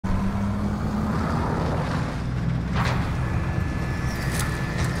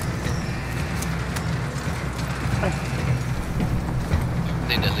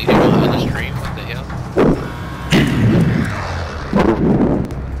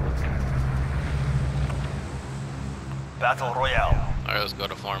Battle Royale. Alright, let's go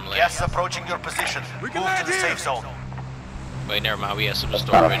to farmland. Gas is approaching your position. Move to the safe zone. Wait, never mind. We at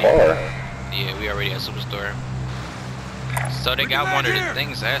Superstore already. Yeah, we already at Superstore. So they got one of the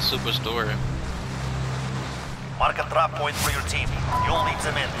things at Superstore. Mark a drop point for your team. You'll lead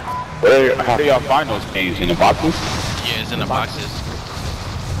them in. How do y'all find those things? In the boxes? Yeah, it's in the boxes.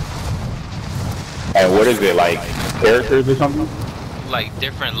 And what is it, like characters or something? Like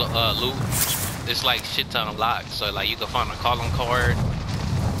different loot. It's like shit ton of locks. So like you can find a calling card.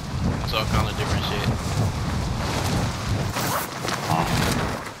 It's all kind of different shit.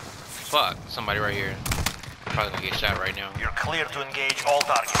 Fuck, somebody right here. Probably gonna get shot right now. You're clear to engage all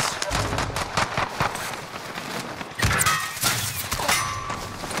targets.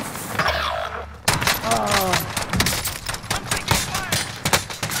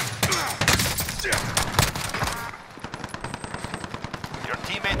 Your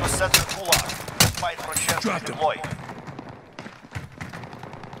teammate was sent to Gulag. Fight for a chance to deploy.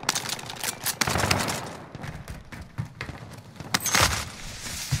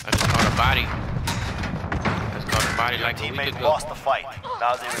 I just caught a body. Just caught a body like a week Teammate ago. lost the fight.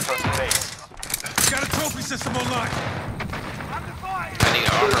 Now they return to base. Got a trophy system online. I need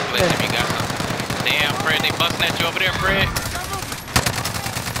an armor plate if you got some. Damn, Fred, they busting at you over there, Fred.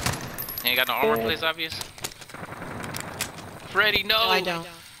 You ain't got no armor plates, obvious. Freddy, no. I don't.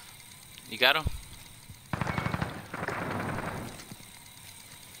 You got him?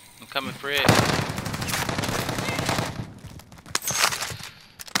 I'm coming, Fred.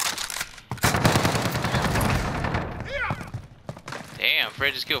 Damn,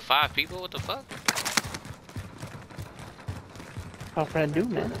 Fred just killed 5 people? What the fuck? How Fred do,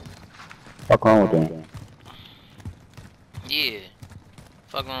 man? What's wrong with them? Yeah.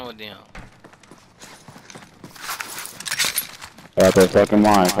 Fuck wrong with them. Got that fucking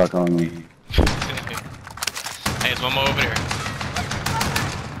mind fucking on me. Hey, there's one more over there.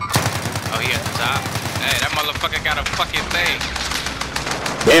 Oh, he at the top. Hey, that motherfucker got a fucking thing.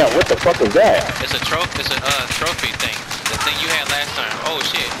 Damn, what the fuck is that? It's a trophy. It's a trophy thing. The thing you had last time. Oh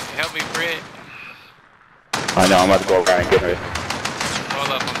shit! Help me, Fred. I know, I'm about to go around and get her. Hold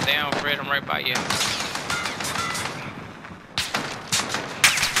up, I'm down, Fred. I'm right by you.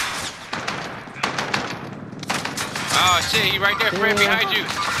 Oh shit! He right there, Fred, behind you.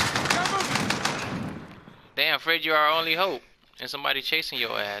 Damn, Fred, you're our only hope. And somebody chasing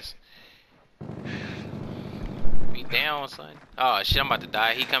your ass. Be down, son. Oh shit! I'm about to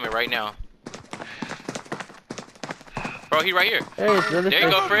die. He coming right now. Bro, he right here. Hey, there you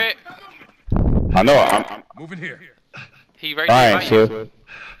go, Fred. I know, I'm Moving here. He right there by fine, you. sir.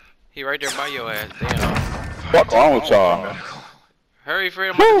 He right there by your ass. Damn. What's wrong with y'all? Hurry,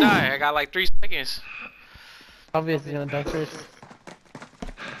 Fred. I'm about to die. I got like 3 seconds. Obviously gonna die first.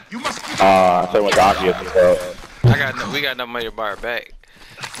 You must keep So what's obvious as well. We got no money to buy her back.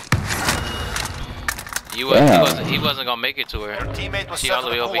 He wasn't gonna make it to her. Your teammate was She sent all to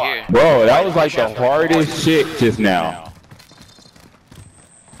the way over Gulag. here. Bro, that was like the hardest shit just now.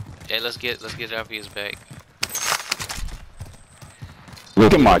 Yeah, let's get Alpheus back.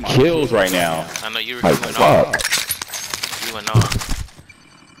 Look at my kills right now. I know you were Like, doing fuck. on. You went on.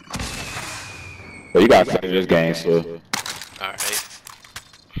 But you gotta finish this game, so. Alright.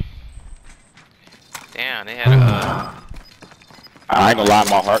 Damn, they had a I ain't gonna lie,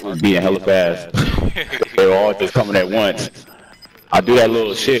 my heart was beating hella fast. They were all just coming at once. I do that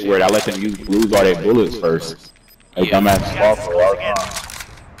little shit where I let them lose all their bullets first. Like Yeah. dumbass fall for a long time.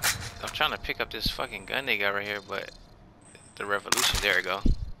 I'm trying to pick up this fucking gun they got right here, but the Revolution, there we go.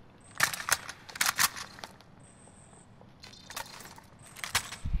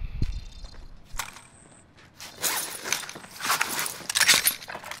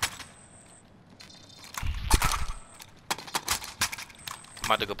 I'm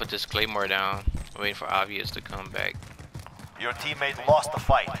about to go put this Claymore down. I'm waiting for Obvious to come back. Your teammate lost the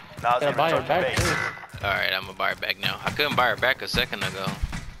fight. Now they Gotta buy her return to back base. first. Alright, I'm gonna buy her back now. I couldn't buy her back a second ago.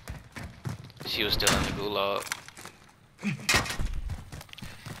 She was still in the gulag.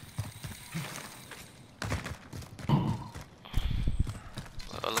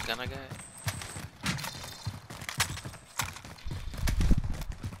 What other gun I got?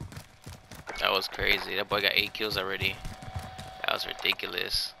 That was crazy. That boy got 8 kills already. That was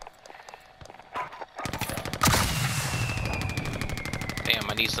ridiculous. Damn,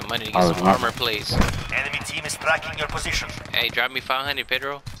 I need some money to get some armor plates. Enemy team is tracking your position. Hey, drop me 500,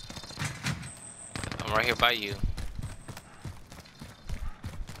 Pedro. I'm right here by you.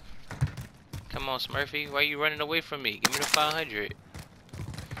 Come on, Smurfy. Why you running away from me? Give me the 500.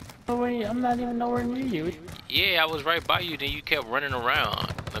 Oh wait, I'm not even nowhere near you. Yeah, I was right by you. Then you kept running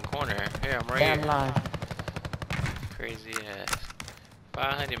around the corner. Here, I'm right Damn here. lie. crazy ass.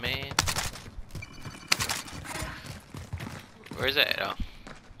 500, man. Where's that? Oh,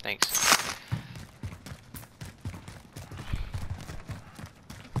 thanks.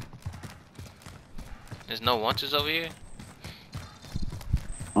 There's no wanches over here?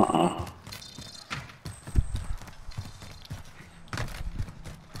 Uh-uh.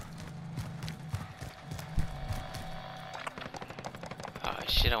 Oh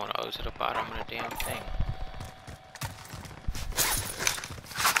shit, I wanna go to the bottom of the damn thing.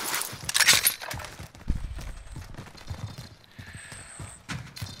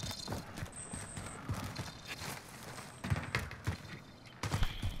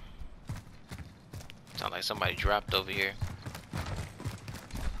 Sound like somebody dropped over here.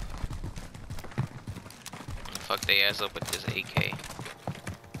 Fuck they ass up with this AK.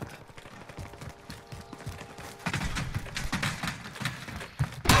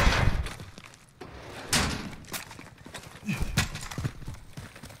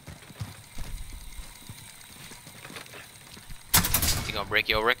 You gonna break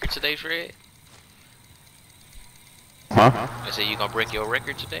your record today, Fred? Huh? I said you gonna break your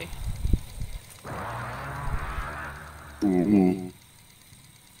record today? Mm-hmm.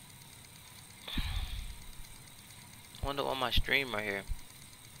 Wonder on my stream right here.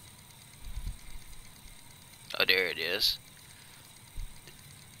 Oh, there it is.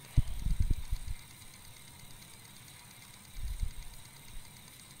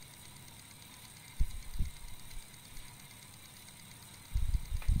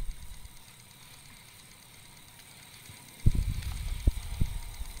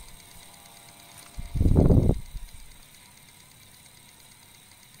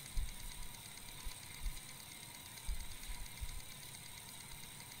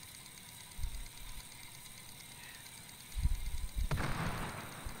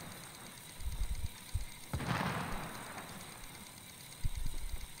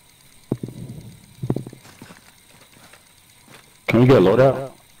 Can we get a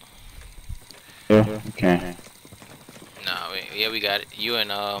loadout? Yeah, we can. Nah, yeah, we got it. You and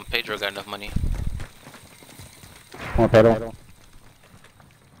Pedro got enough money. Come on, Pedro.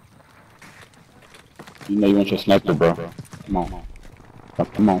 You know you want your sniper, bro. Come on.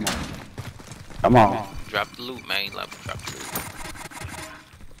 Come on. Come on. Drop the loot, man. Drop the loot.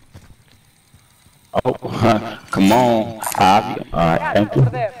 Oh, come on. Alright, thank you.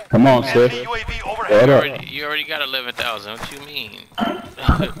 Come on, Enemy sis. UAV overhead. What up? You already got 11,000. What you mean?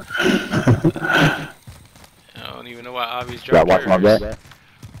 I don't even know why obvious Gotta dropped watch my hers. back.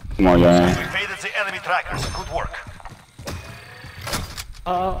 Come on, young We man. faded the enemy trackers. Good work.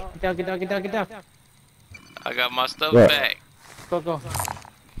 Get down. I got my stuff Yeah. back. Go. Go,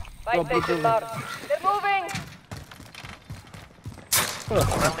 blue building. They're moving!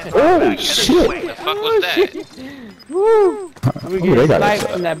 Oh, shit. The fuck was that? Woo! We Oh, they get got sniped it.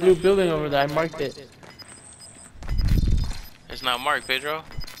 in that blue building over there. I marked it. It's not marked, Pedro.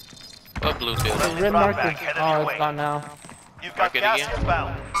 What blue The building? red drop marker. back, headed Oh, your it's way. gone now. You've Mark got it gas again?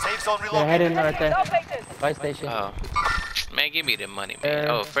 inbound. Safe zone Yeah, relocated. head in right there. No places! Fire station. Oh. Man, give me the money, man.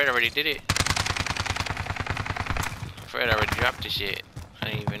 Oh, Fred already did it. Fred already dropped the shit. I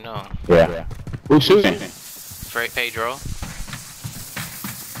didn't even know. Yeah. Who's shooting? Fred Pedro.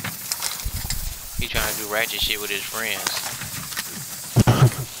 He trying to do ratchet shit with his friends.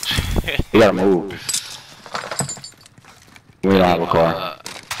 You gotta move. We don't have a car.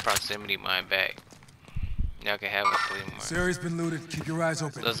 Proximity mine back. Y'all can have it for you more. This area's been looted. Keep your eyes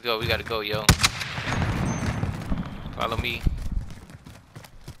open. Let's go. We gotta go, yo. Follow me.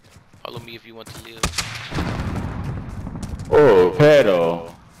 Follow me if you want to live. Oh,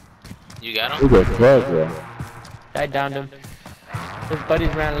 Pedro. You got We him? got treasure. I downed him. His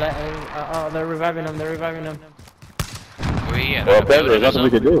buddies ran. They're reviving him. Where he at? Well, On the Pedro, building or there's nothing we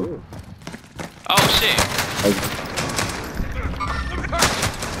something? can do. Oh shit!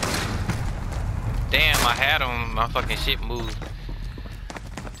 Damn, I had him. My fucking shit moved.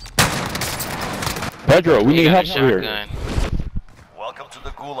 Pedro, we He need got help a here. shotgun. Welcome to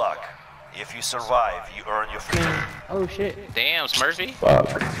the Gulag. If you survive, you earn your freedom. Oh shit. Damn, Smurfy. Fuck.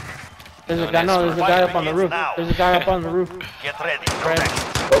 There's No, a guy. No, that's there's a guy up on the roof. There's a guy up on the roof. Get ready. Fred.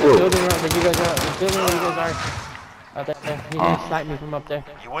 Protect. What roof? Building where you guys are. The building where you guys are. Out there. He's gonna snipe me from up there.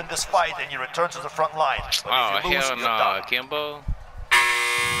 You win this fight and you return to the front line. But Oh if you lose, hell you're no, done. Kimbo.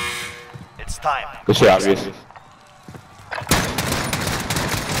 It's time. Good shit, obvious.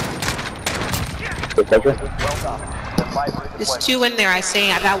 Good Pedro? There's two in there, I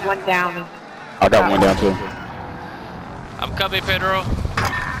say. I got one down. I got one down too. I'm coming, Pedro.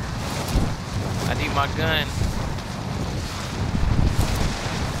 I need my gun.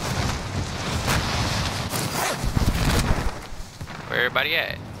 everybody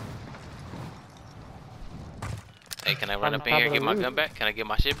at? Hey, can I run up in here and get my gun back? Can I get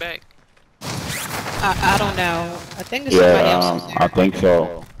my shit back? I don't know. I think there's somebody else there. I think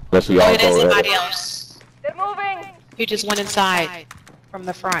so. Let's see Oh, all it is go somebody there. else. They're moving. He just went inside from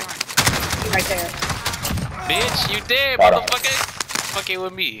the front. Right there. Bitch, you dead, Hold on. motherfucker. Fucking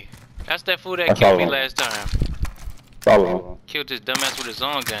with me. That's that fool that That's killed all me right. last time. Follow. Killed this dumbass with his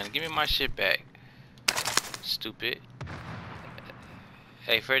own gun. Give me my shit back. Stupid.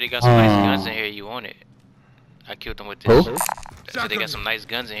 Hey, Freddy got some nice guns in here. You want it? I killed them with this. Who? I said they got some nice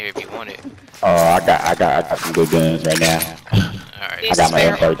guns in here if you want it. Oh, I got some good guns right now. Alright. I got my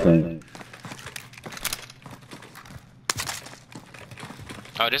M13.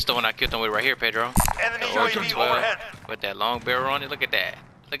 Oh, this is the one I killed them with right here, Pedro. Enemy The Origin UAV 12 overhead. with that long barrel on it. Look at that.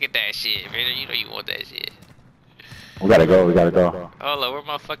 Look at that shit, Pedro. You know you want that shit. We gotta go. We gotta go. Oh, look, where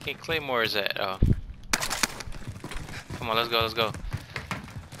my fucking claymores at? Oh. Come on, let's go, let's go.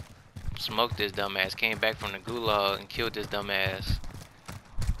 Smoked this dumbass. Came back from the gulag and killed this dumbass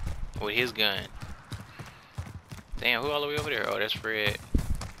with his gun. Damn, who all the way over there? Oh, that's Fred.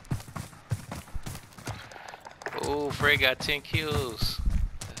 Oh, Fred got 10 kills.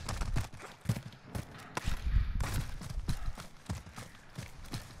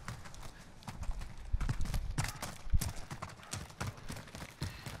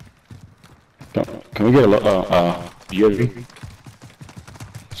 Can we get a UAV?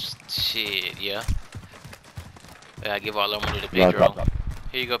 Shit, yeah. I give all our money to Pedro.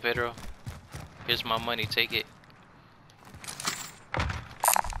 Here you go, Pedro. Here's my money. Take it.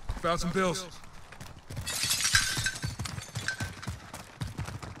 Found some bills.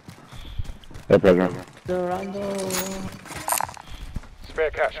 Hey, Pedro.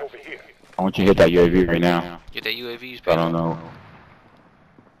 Spare cash over here. I want you to hit that UAV right now. Get that UAV, I Pedro. don't know.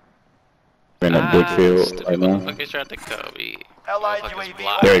 We're in a big field Stupid right now. motherfuckers tried to cover me. Allied Motherfuckers UAV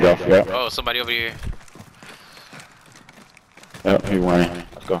blocked. There you go. Yep. Oh, somebody over here. Yep. He won.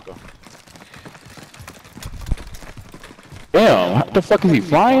 Let's go. Damn. What the fuck is he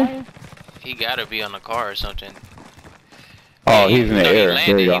flying? He gotta be on the car or something. Oh, he's in the No, air.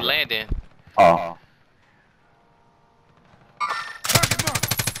 He There you landed. He go. landed. Oh.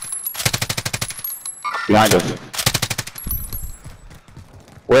 Behind us.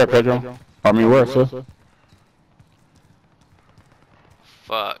 Where, Pedro? I mean, where, sir?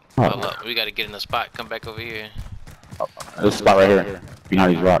 Fuck. Oh. Hold up. We gotta get in the spot. Come back over here. This spot right here.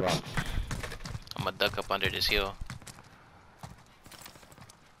 Behind these rocks. I'm gonna duck up under this hill.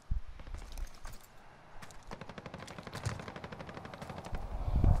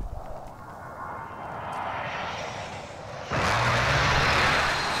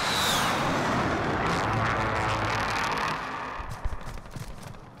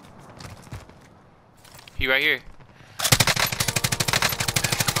 He right here.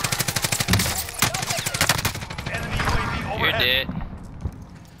 Enemy UAV You're overhead. dead.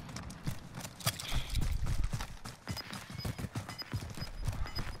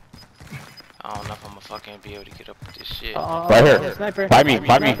 I don't know if I'm gonna fucking be able to get up with this shit. Right here. Sniper. By me.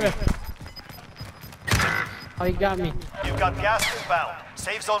 By me. Sniper. Oh, he got me. You've got gas inbound.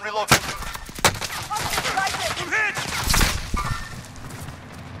 Safe zone relocated.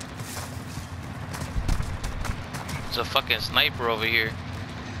 There's a fucking sniper over here.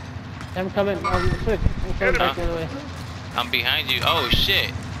 I'm coming. Oh, quick. I'm coming back the other way. I'm behind you. Oh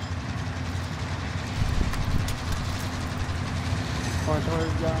shit. Going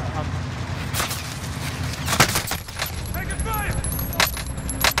towards,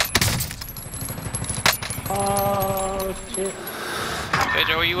 Oh, shit.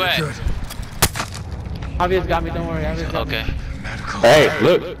 Pedro, where you at? Good. Obvious got me, don't worry. Obvious got me. Okay. Hey,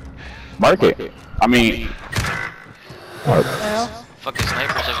 look. Mark it. I mean. What the hell? Fucking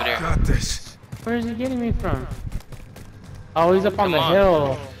snipers over there. Got this. Where is he getting me from? Oh, he's up on Come the on.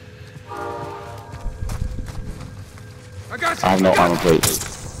 hill. I got you. I have no armor plates.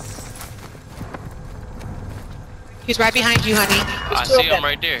 He's right behind you, honey. I see him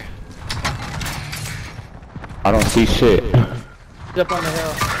right there. I don't see shit. He's up on the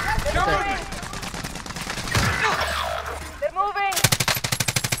hill.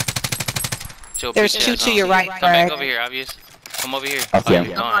 Chill, There's bitch two ass to on. your right, Come back Greg. over here, obvious. Come over here. I see him.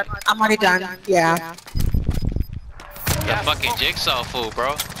 you're gone. I'm already done. Yeah. That fucking jigsaw fool,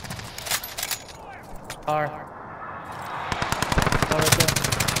 bro. Car. Oh, right there.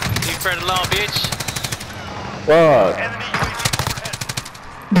 Leave Fred alone, bitch. Fuck. Enemy UAV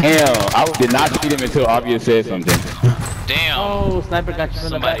overhead. Damn. I did not see them until Obvious said something. Damn. Oh, sniper got you from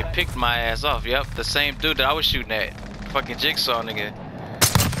Somebody the back. picked my ass off. Yep, the same dude that I was shooting at. Fucking jigsaw nigga.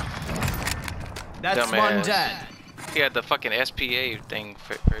 That's Dumbass. one dead. He had the fucking SPA thing,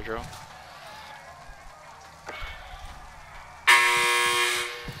 Pedro.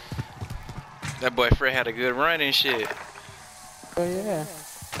 That boy Fred had a good run and shit. Oh yeah.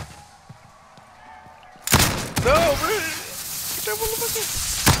 No, bro. Get that motherfucker.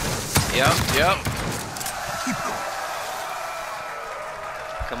 Yep.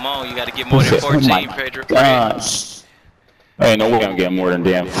 Come on, you gotta get more than 14, Pedro. Gosh. Ain't no way I'm getting more than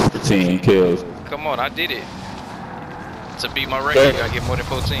damn 15 kills. Come on, I did it. To beat my record, you gotta get more than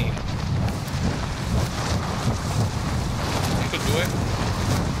 14. You can do it.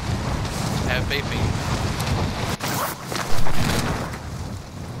 Have faith in you.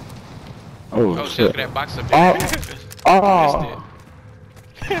 Oh, shit, shit. look at that box up there. Oh.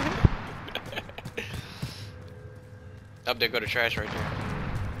 Up there, go to trash right there.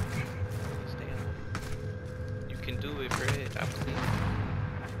 You can do it, Fred. I believe.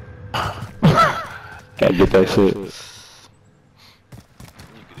 Can't get that shit. You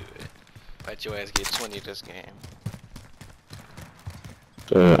can do it. Let your ass get 20 this game.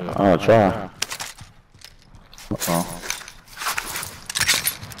 I'll try.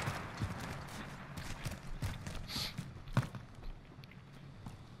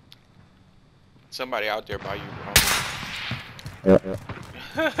 Somebody out there by you, Yeah. bro.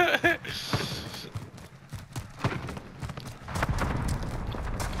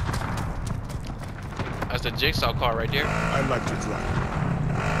 That's the jigsaw car right there. I like to drive.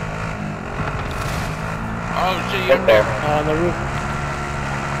 Oh shit, you're there. On the roof.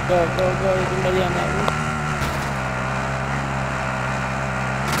 Go. There's somebody on that roof.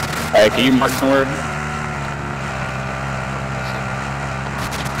 Hey, can you mark somewhere?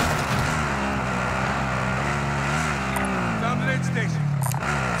 Dominate station.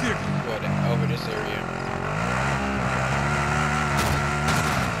 Here. Go over this area.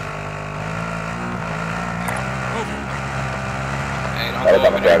 Hey,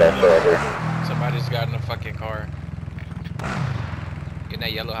 don't go over there. Somebody's got in a fucking car. In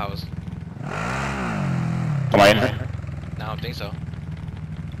that yellow house. Am I in there? No, I don't think so.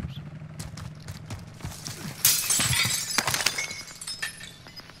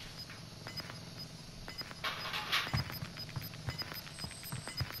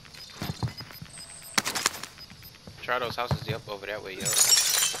 Try those houses up over that way, yo.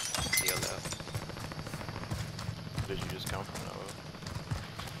 To your left. Did you just come from nowhere?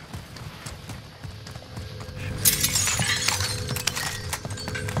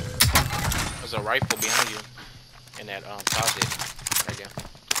 There's a rifle behind you in that closet right there.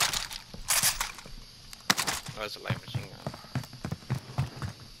 Oh, that's a light machine gun.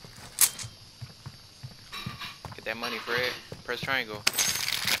 Get that money, Fred. Press triangle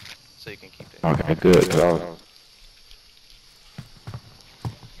so you can keep it. Okay, good.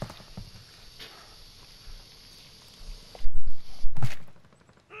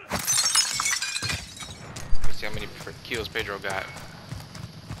 Let's see how many kills Pedro got.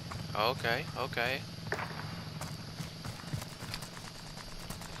 Okay.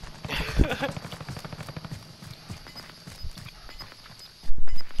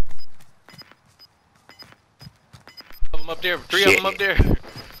 Of them up there, three of them up there.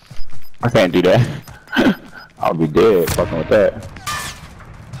 I can't do that. I'll be dead fucking with that.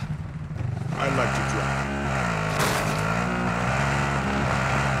 I like to drive.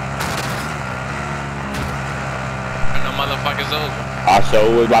 No motherfuckers over. I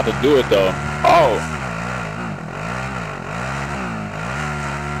sure was about to do it though. Oh.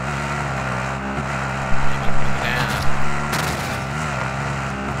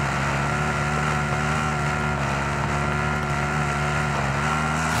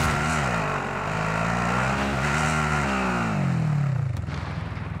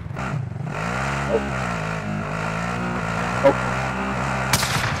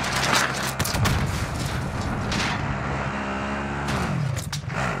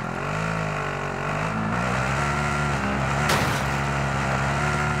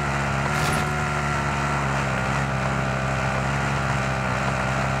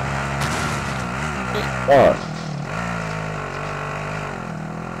 Fuck.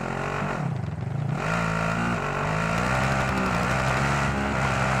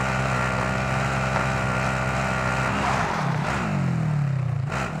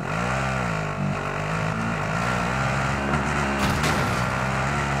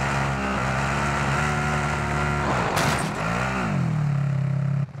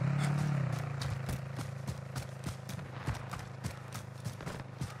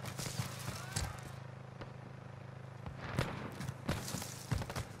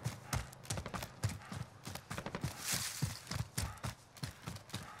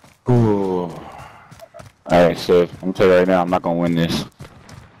 Ooh. Alright, so I'm gonna tell you right now, I'm not gonna win this.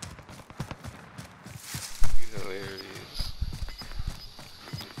 Hilarious.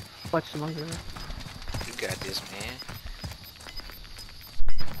 Watch the monkey. You got this, man.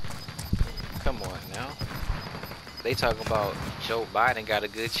 Come on now. They talking about Joe Biden got a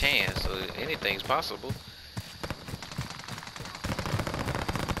good chance, so anything's possible.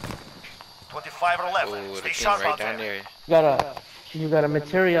 25 or left. Oh, the Stay king sharp right out down there. there. You gotta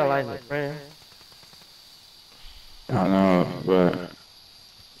materialize it, right? I don't know, but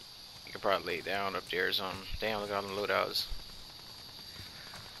You could probably lay down up there or something. Damn, look at all them loadouts.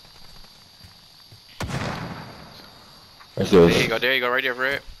 it's There you just go, right there,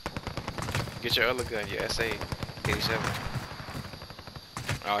 Fred. Get your other gun, your SA 87.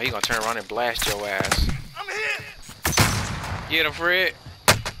 Oh, he gonna turn around and blast your ass. I'm hit. Get him, Fred.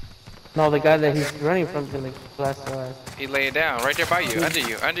 No, the guy that he's running from is gonna blast your ass. He laid down right there by you,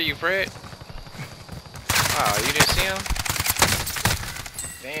 under you, Fred. Oh, you didn't see him?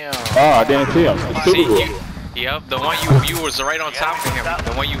 Damn. oh, I didn't see him. It's See, super cool. yep, the one you was right on top of him.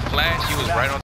 The one you flashed, you was right on